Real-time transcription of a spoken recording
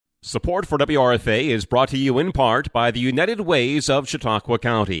Support for WRFA is brought to you in part by the United Ways of Chautauqua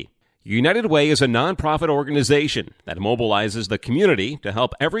County. United Way is a nonprofit organization that mobilizes the community to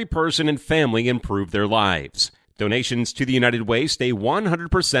help every person and family improve their lives. Donations to the United Way stay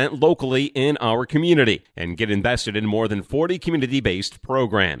 100% locally in our community and get invested in more than 40 community-based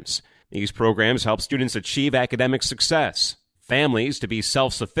programs. These programs help students achieve academic success, families to be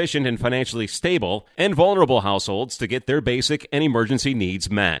self-sufficient and financially stable, and vulnerable households to get their basic and emergency needs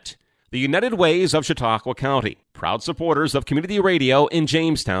met. The United Ways of Chautauqua County, proud supporters of community radio in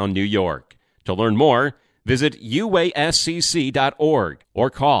Jamestown, New York. To learn more, visit uascc.org or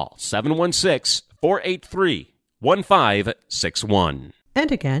call 716-483-1561.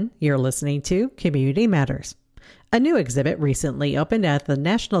 And again, you're listening to Community Matters. A new exhibit recently opened at the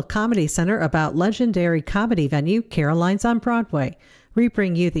National Comedy Center about legendary comedy venue Caroline's On Broadway. We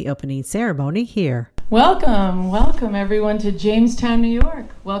bring you the opening ceremony here. Welcome everyone to Jamestown, New York.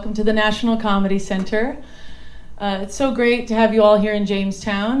 Welcome to the National Comedy Center. It's so great to have you all here in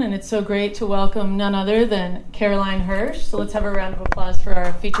Jamestown, and it's so great to welcome none other than Caroline Hirsch. So let's have a round of applause for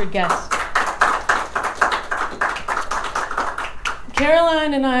our featured guest.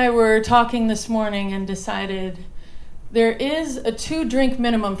 Caroline and I were talking this morning and decided there is a 2-drink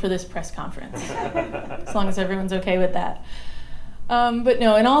minimum for this press conference, as long as everyone's okay with that. But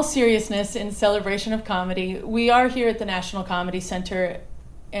no, in all seriousness, in celebration of comedy, we are here at the National Comedy Center,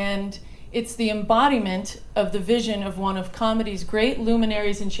 and it's the embodiment of the vision of one of comedy's great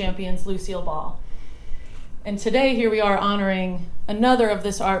luminaries and champions, Lucille Ball. And today, here we are honoring another of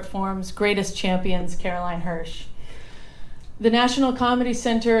this art form's greatest champions, Caroline Hirsch. The National Comedy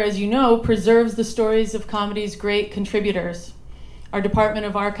Center, as you know, preserves the stories of comedy's great contributors. Our Department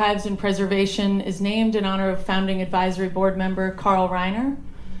of Archives and Preservation is named in honor of founding advisory board member Carl Reiner,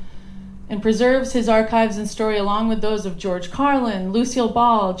 and preserves his archives and story along with those of George Carlin, Lucille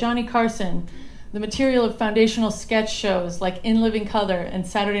Ball, Johnny Carson, the material of foundational sketch shows like In Living Color and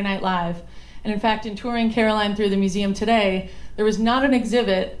Saturday Night Live. And in fact, in touring Caroline through the museum today, there was not an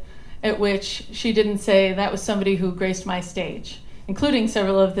exhibit at which she didn't say that was somebody who graced my stage, including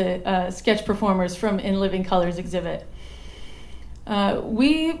several of the sketch performers from In Living Color's exhibit.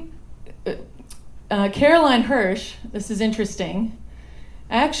 Caroline Hirsch, this is interesting,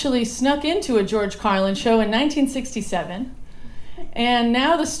 actually snuck into a George Carlin show in 1967, and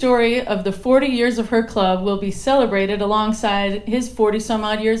now the story of the 40 years of her club will be celebrated alongside his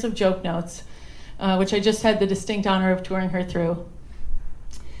 40-some-odd years of joke notes, which I just had the distinct honor of touring her through.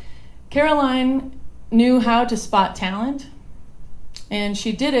 Caroline knew how to spot talent, and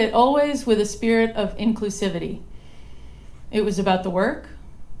she did it always with a spirit of inclusivity. It was about the work,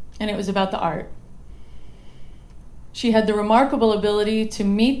 and it was about the art. She had the remarkable ability to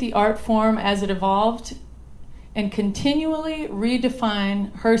meet the art form as it evolved and continually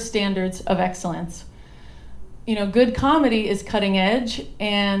redefine her standards of excellence. You know, good comedy is cutting edge,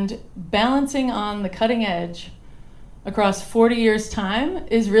 and balancing on the cutting edge across 40 years' time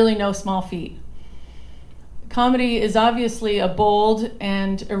is really no small feat. Comedy is obviously a bold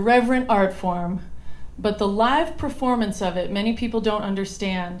and irreverent art form, but the live performance of it, many people don't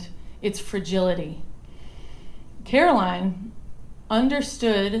understand its fragility. Caroline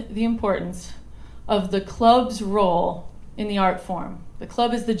understood the importance of the club's role in the art form. The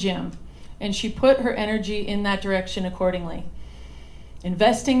club is the gym, and she put her energy in that direction accordingly,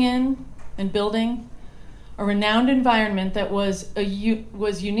 investing in and building a renowned environment that was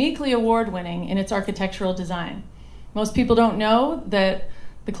uniquely award-winning in its architectural design. Most people don't know that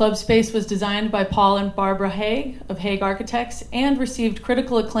the club space was designed by Paul and Barbara Haig of Haig Architects and received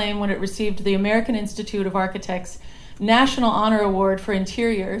critical acclaim when it received the American Institute of Architects National Honor Award for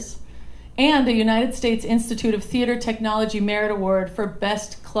Interiors and the United States Institute of Theater Technology Merit Award for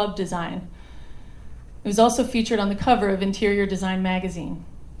Best Club Design. It was also featured on the cover of Interior Design magazine.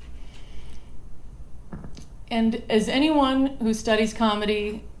 And as anyone who studies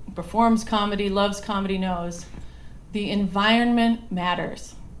comedy, performs comedy, loves comedy knows, the environment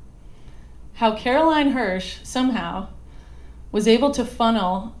matters. How Caroline Hirsch somehow was able to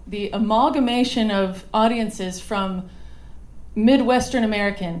funnel the amalgamation of audiences from Midwestern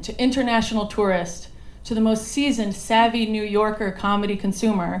American to international tourist to the most seasoned, savvy New Yorker comedy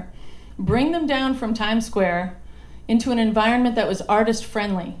consumer, bring them down from Times Square into an environment that was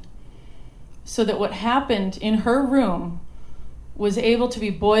artist-friendly, so that what happened in her room was able to be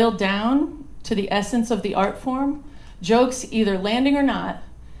boiled down to the essence of the art form, jokes either landing or not,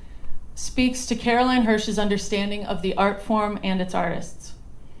 speaks to Caroline Hirsch's understanding of the art form and its artists.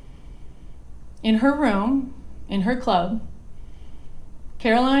 In her room, in her club,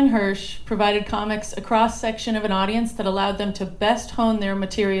 Caroline Hirsch provided comics a cross-section of an audience that allowed them to best hone their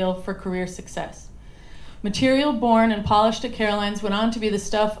material for career success. Material born and polished at Caroline's went on to be the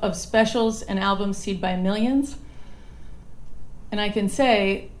stuff of specials and albums seen by millions. And I can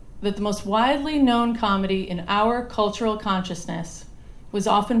say that the most widely known comedy in our cultural consciousness was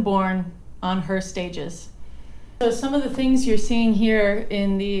often born on her stages. So some of the things you're seeing here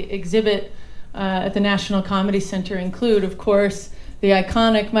in the exhibit at the National Comedy Center include, of course, the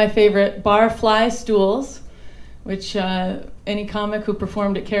iconic, my favorite, barfly stools, which any comic who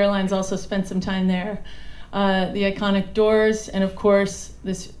performed at Caroline's also spent some time there. The iconic doors, and of course,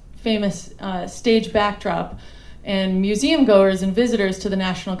 this famous stage backdrop. And museum goers and visitors to the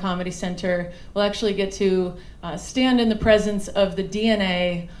National Comedy Center will actually get to stand in the presence of the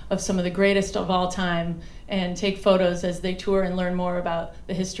DNA of some of the greatest of all time and take photos as they tour and learn more about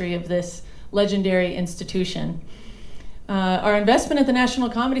the history of this legendary institution. Our investment at the National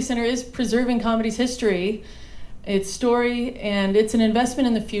Comedy Center is preserving comedy's history, its story, and it's an investment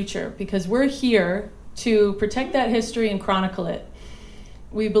in the future because we're here to protect that history and chronicle it.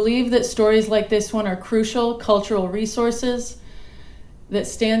 We believe that stories like this one are crucial cultural resources that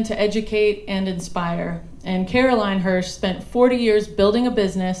stand to educate and inspire. And Caroline Hirsch spent 40 years building a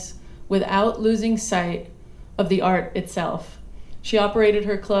business without losing sight of the art itself. She operated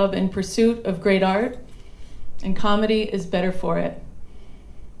her club in pursuit of great art, and comedy is better for it.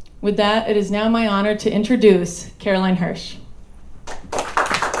 With that, it is now my honor to introduce Caroline Hirsch.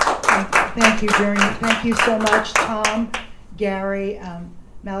 Thank you, Jerry. Thank you so much, Tom, Gary.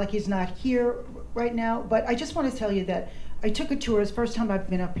 Malachi's not here right now, but I just want to tell you that I took a tour. It's the first time I've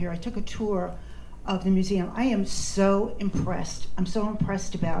been up here. I took a tour of the museum. I am so impressed. I'm so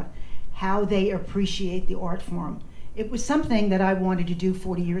impressed about how they appreciate the art form. It was something that I wanted to do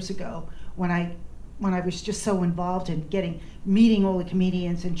 40 years ago when I was just so involved in meeting all the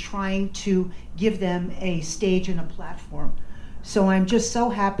comedians and trying to give them a stage and a platform. So I'm just so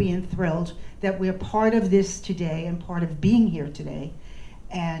happy and thrilled that we're part of this today and part of being here today.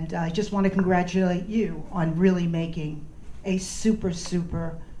 And I just want to congratulate you on really making a super,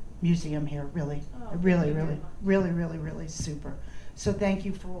 super museum here, really. Really super. So thank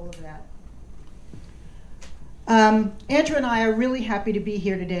you for all of that. Andrew and I are really happy to be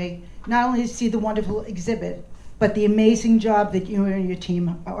here today, not only to see the wonderful exhibit, but the amazing job that you and your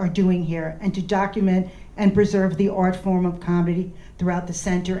team are doing here, and to document and preserve the art form of comedy throughout the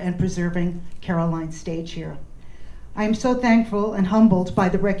center and preserving Caroline's stage here. I am so thankful and humbled by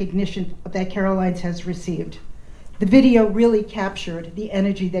the recognition that Caroline's has received. The video really captured the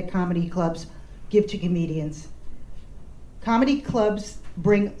energy that comedy clubs give to comedians. Comedy clubs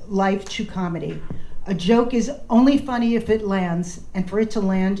bring life to comedy. A joke is only funny if it lands, and for it to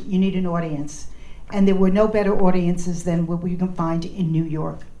land, you need an audience. And there were no better audiences than what we can find in New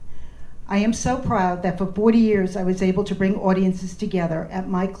York. I am so proud that for 40 years I was able to bring audiences together at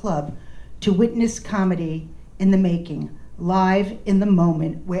my club to witness comedy in the making, live in the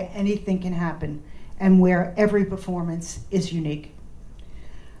moment, where anything can happen and where every performance is unique.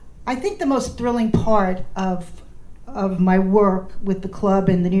 I think the most thrilling part of my work with the club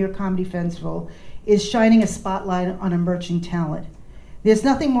and the New York Comedy Festival is shining a spotlight on emerging talent. There's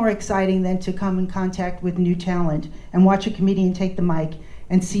nothing more exciting than to come in contact with new talent and watch a comedian take the mic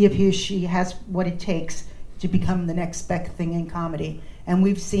and see if he or she has what it takes to become the next best thing in comedy. And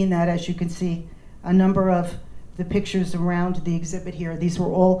we've seen that, as you can see, a number of the pictures around the exhibit here. These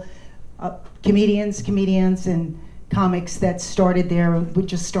were all comedians, and comics that started there with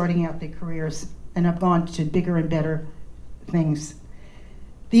just starting out their careers and have gone to bigger and better things.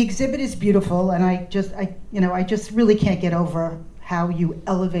 The exhibit is beautiful, and I just really can't get over how you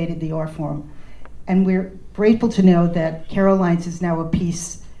elevated the art form. And we're grateful to know that Caroline's is now a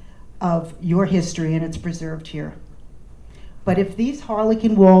piece of your history, and it's preserved here. But if these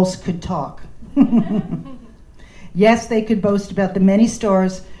Harlequin walls could talk, yes, they could boast about the many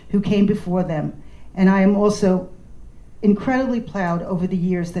stars who came before them. And I am also incredibly proud over the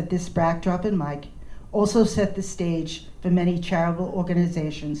years that this backdrop and mic also set the stage for many charitable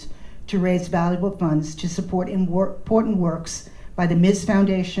organizations to raise valuable funds to support important works by the Ms.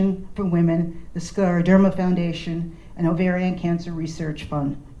 Foundation for Women, the Scleroderma Foundation, and Ovarian Cancer Research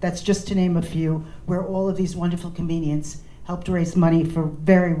Fund. That's just to name a few, where all of these wonderful comedians helped raise money for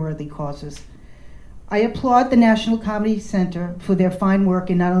very worthy causes. I applaud the National Comedy Center for their fine work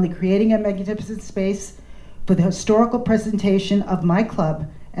in not only creating a magnificent space for the historical presentation of my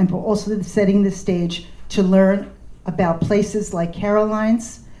club, and for also setting the stage to learn about places like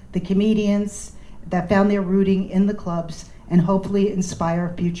Caroline's, the comedians that found their rooting in the clubs, and hopefully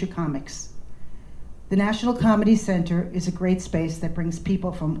inspire future comics. The National Comedy Center is a great space that brings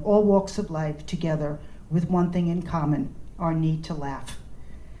people from all walks of life together with one thing in common, our need to laugh.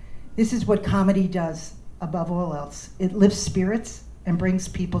 This is what comedy does above all else. It lifts spirits and brings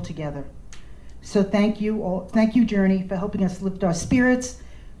people together. So thank you all. Thank you, Journey, for helping us lift our spirits.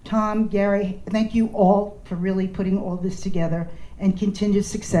 Tom, Gary, thank you all for really putting all this together, and continued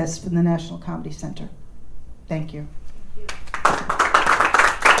success for the National Comedy Center. Thank you.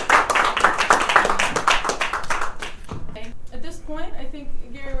 At this point, I think,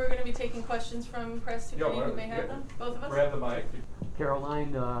 Gary, we're going to be taking questions from press who may have them. Both of us? Grab the mic.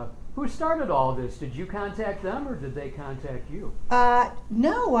 Caroline, who started all this? Did you contact them or did they contact you?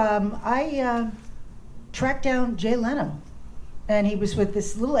 No, I tracked down Jay Leno, and he was with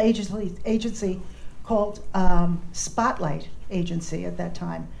this little agency called Spotlight Agency at that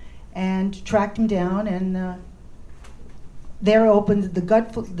time, and tracked him down, and there opened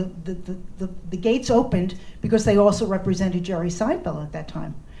the gates opened because they also represented Jerry Seinfeld at that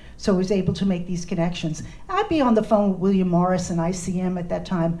time. So I was able to make these connections. I'd be on the phone with William Morris and ICM at that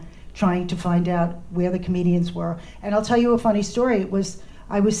time, trying to find out where the comedians were. And I'll tell you a funny story.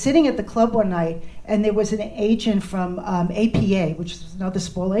 I was sitting at the club one night, and there was an agent from APA, which is another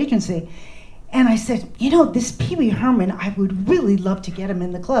small agency. And I said, this Pee Wee Herman, I would really love to get him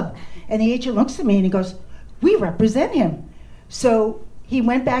in the club. And the agent looks at me and he goes, we represent him. So he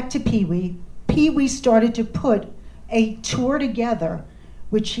went back to Pee Wee. Pee Wee started to put a tour together,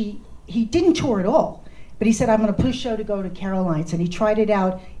 which he didn't tour at all. But he said, I'm going to put a show to go to Caroline's. And he tried it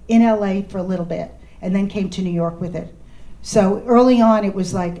out in LA for a little bit and then came to New York with it. So early on, it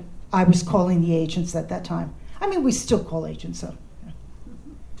was like I was calling the agents at that time. I mean, we still call agents, so.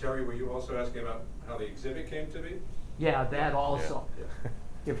 Terry, were you also asking about how the exhibit came to be? Yeah, that also. Yeah.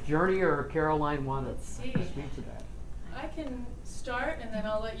 If Journey or Caroline want to speak to that. I can start, and then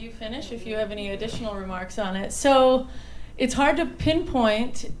I'll let you finish if you have any additional remarks on it. So it's hard to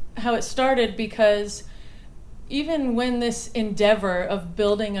pinpoint how it started, because even when this endeavor of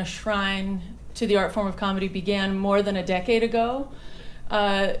building a shrine to the art form of comedy began more than a decade ago,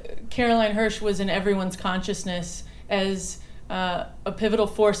 Caroline Hirsch was in everyone's consciousness as a pivotal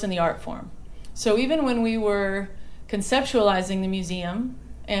force in the art form. So even when we were conceptualizing the museum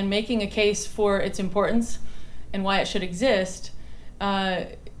and making a case for its importance and why it should exist,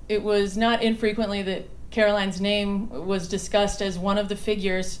 it was not infrequently that Caroline's name was discussed as one of the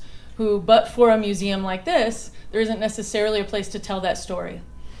figures who, but for a museum like this, there isn't necessarily a place to tell that story.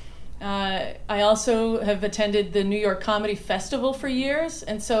 I also have attended the New York Comedy Festival for years,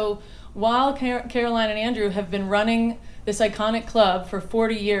 and so while Caroline and Andrew have been running this iconic club for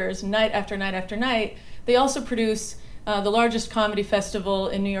 40 years, night after night after night, they also produce the largest comedy festival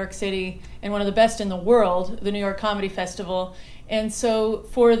in New York City and one of the best in the world, the New York Comedy Festival. And so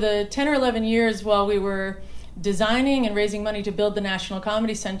for the 10 or 11 years while we were designing and raising money to build the National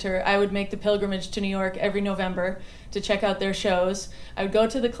Comedy Center, I would make the pilgrimage to New York every November to check out their shows. I would go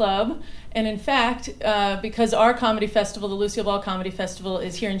to the club, and in fact, because our comedy festival, the Lucille Ball Comedy Festival,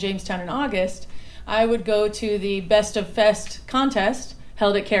 is here in Jamestown in August, I would go to the Best of Fest contest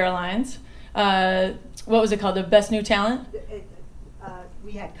held at Caroline's. What was it called? The Best New Talent?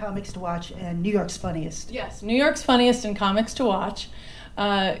 We had Comics to Watch and New York's Funniest. Yes, New York's Funniest and Comics to Watch.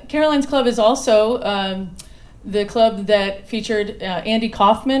 Caroline's Club is also the club that featured Andy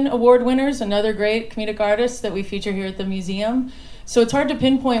Kaufman award winners, another great comedic artist that we feature here at the museum. So it's hard to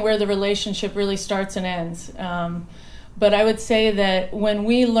pinpoint where the relationship really starts and ends. But I would say that when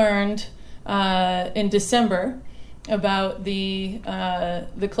we learned in December about the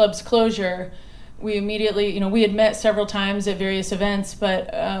club's closure, we immediately, we had met several times at various events,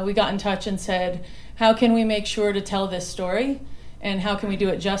 but we got in touch and said, how can we make sure to tell this story, and how can we do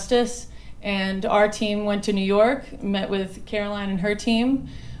it justice? And our team went to New York, met with Caroline and her team,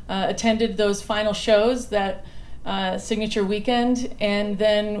 attended those final shows that signature weekend, and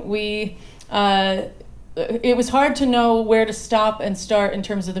then it was hard to know where to stop and start in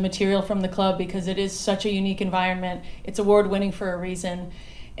terms of the material from the club, because it is such a unique environment. It's award-winning for a reason.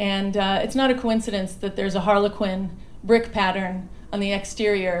 And it's not a coincidence that there's a Harlequin brick pattern on the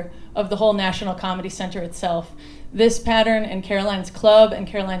exterior of the whole National Comedy Center itself. This pattern and Caroline's Club and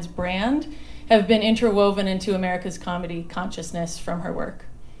Caroline's brand have been interwoven into America's comedy consciousness from her work.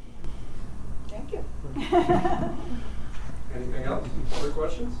 Thank you. Anything else? Other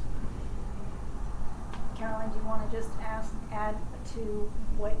questions? Caroline, do you want to just add to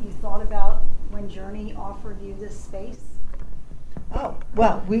what you thought about when Journey offered you this space? Oh,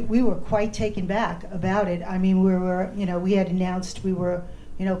 well, we were quite taken back about it. I mean, we had announced we were,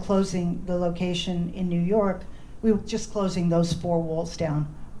 closing the location in New York. We were just closing those 4 walls down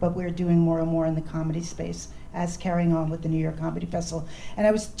but we're doing more and more in the comedy space as carrying on with the New York Comedy Festival. And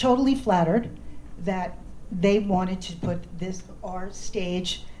I was totally flattered that they wanted to put our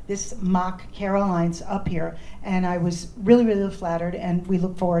stage, this mock Caroline's up here, and I was really, really flattered, and we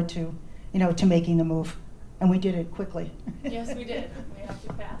look forward to, to making the move. And we did it quickly. Yes, we did. We have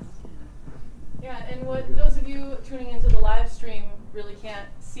to fast. Yeah, and what those of you tuning into the live stream really can't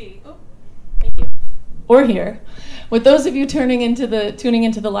see, thank you, or hear, what those of you tuning into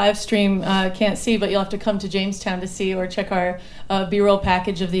the live stream can't see, but you'll have to come to Jamestown to see or check our B-roll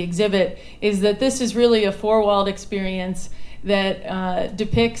package of the exhibit, is that this is really a four-walled experience that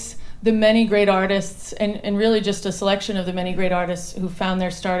depicts the many great artists and really just a selection of the many great artists who found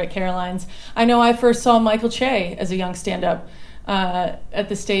their start at Caroline's. I know I first saw Michael Che as a young stand-up at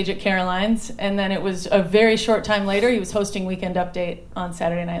the stage at Caroline's, and then it was a very short time later he was hosting Weekend Update on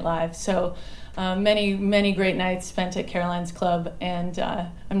Saturday Night Live. So many, many great nights spent at Caroline's Club, and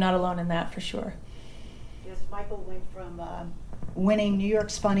I'm not alone in that for sure. Yes, Michael went from winning New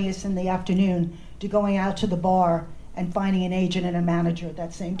York's Funniest in the afternoon to going out to the bar and finding an agent and a manager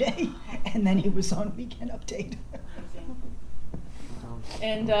that same day, and then he was on Weekend Update.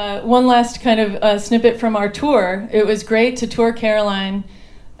 And one last kind of snippet from our tour. It was great to tour Caroline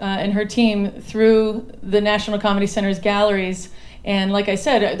and her team through the National Comedy Center's galleries. And like I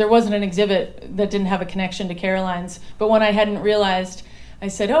said, there wasn't an exhibit that didn't have a connection to Caroline's. But when I hadn't realized, I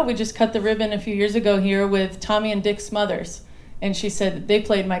said, we just cut the ribbon a few years ago here with Tommy and Dick Smothers. And she said, they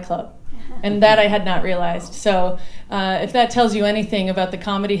played my club. And that I had not realized. So if that tells you anything about the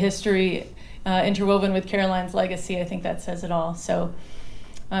comedy history interwoven with Caroline's legacy, I think that says it all. So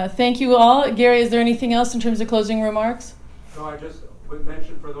thank you all. Gary, is there anything else in terms of closing remarks? No, I just would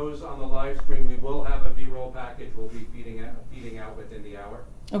mention for those on the live stream, we will have a B-roll package we'll be feeding out within the hour.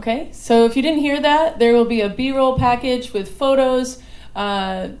 Okay, so if you didn't hear that, there will be a B-roll package with photos.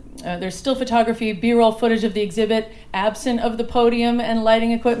 There's still photography, B-roll footage of the exhibit, absent of the podium and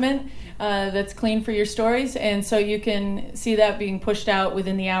lighting equipment. That's clean for your stories, and so you can see that being pushed out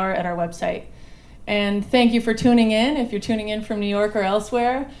within the hour at our website. And thank you for tuning in, if you're tuning in from New York or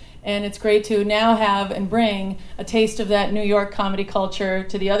elsewhere. And it's great to now have and bring a taste of that New York comedy culture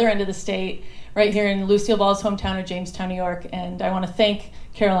to the other end of the state, right here in Lucille Ball's hometown of Jamestown, New York. And I want to thank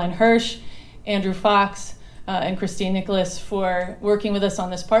Caroline Hirsch, Andrew Fox, and Christine Nicholas for working with us on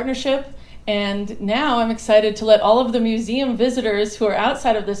this partnership. And now I'm excited to let all of the museum visitors who are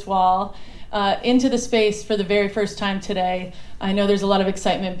outside of this wall into the space for the very first time today. I know there's a lot of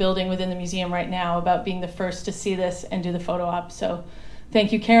excitement building within the museum right now about being the first to see this and do the photo op. So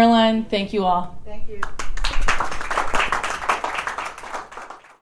thank you, Caroline. Thank you all. Thank you.